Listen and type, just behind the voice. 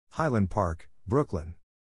Highland Park, Brooklyn.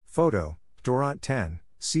 Photo, Durant 10,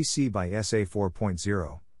 CC by SA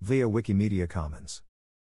 4.0, via Wikimedia Commons.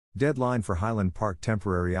 Deadline for Highland Park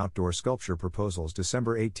Temporary Outdoor Sculpture Proposals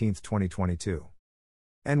December 18, 2022.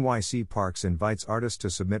 NYC Parks invites artists to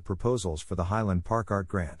submit proposals for the Highland Park Art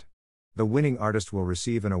Grant. The winning artist will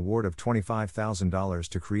receive an award of $25,000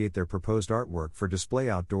 to create their proposed artwork for display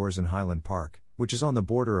outdoors in Highland Park, which is on the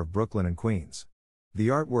border of Brooklyn and Queens. The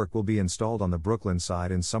artwork will be installed on the Brooklyn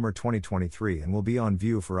side in summer 2023 and will be on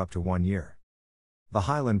view for up to 1 year. The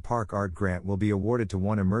Highland Park Art Grant will be awarded to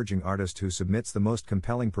one emerging artist who submits the most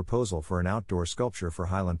compelling proposal for an outdoor sculpture for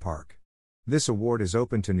Highland Park. This award is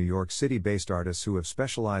open to New York City-based artists who have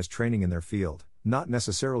specialized training in their field, not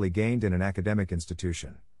necessarily gained in an academic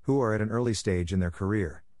institution, who are at an early stage in their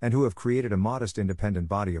career, and who have created a modest independent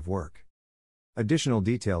body of work. Additional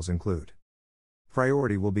details include: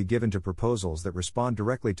 priority will be given to proposals that respond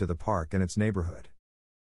directly to the park and its neighborhood.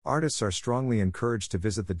 Artists are strongly encouraged to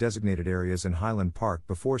visit the designated areas in Highland Park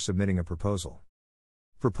before submitting a proposal.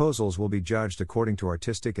 Proposals will be judged according to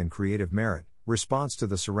artistic and creative merit, response to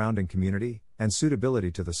the surrounding community, and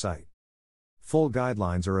suitability to the site. Full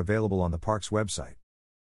guidelines are available on the park's website.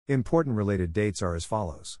 Important related dates are as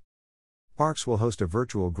follows. Parks will host a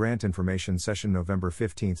virtual grant information session November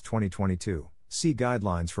 15, 2022. See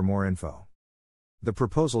guidelines for more info. The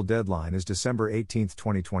proposal deadline is December 18,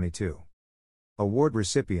 2022. Award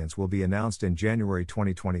recipients will be announced in January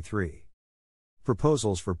 2023.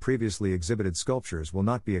 Proposals for previously exhibited sculptures will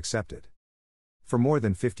not be accepted. For more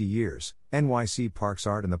than 50 years, NYC Parks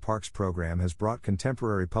Art in the Parks program has brought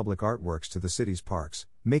contemporary public artworks to the city's parks,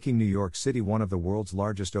 making New York City one of the world's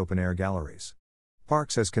largest open-air galleries.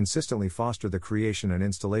 Parks has consistently fostered the creation and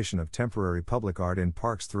installation of temporary public art in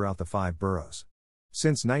parks throughout the 5 boroughs.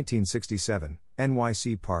 Since 1967,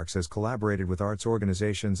 NYC Parks has collaborated with arts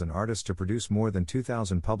organizations and artists to produce more than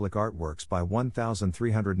 2,000 public artworks by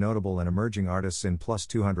 1,300 notable and emerging artists in plus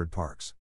 200 parks.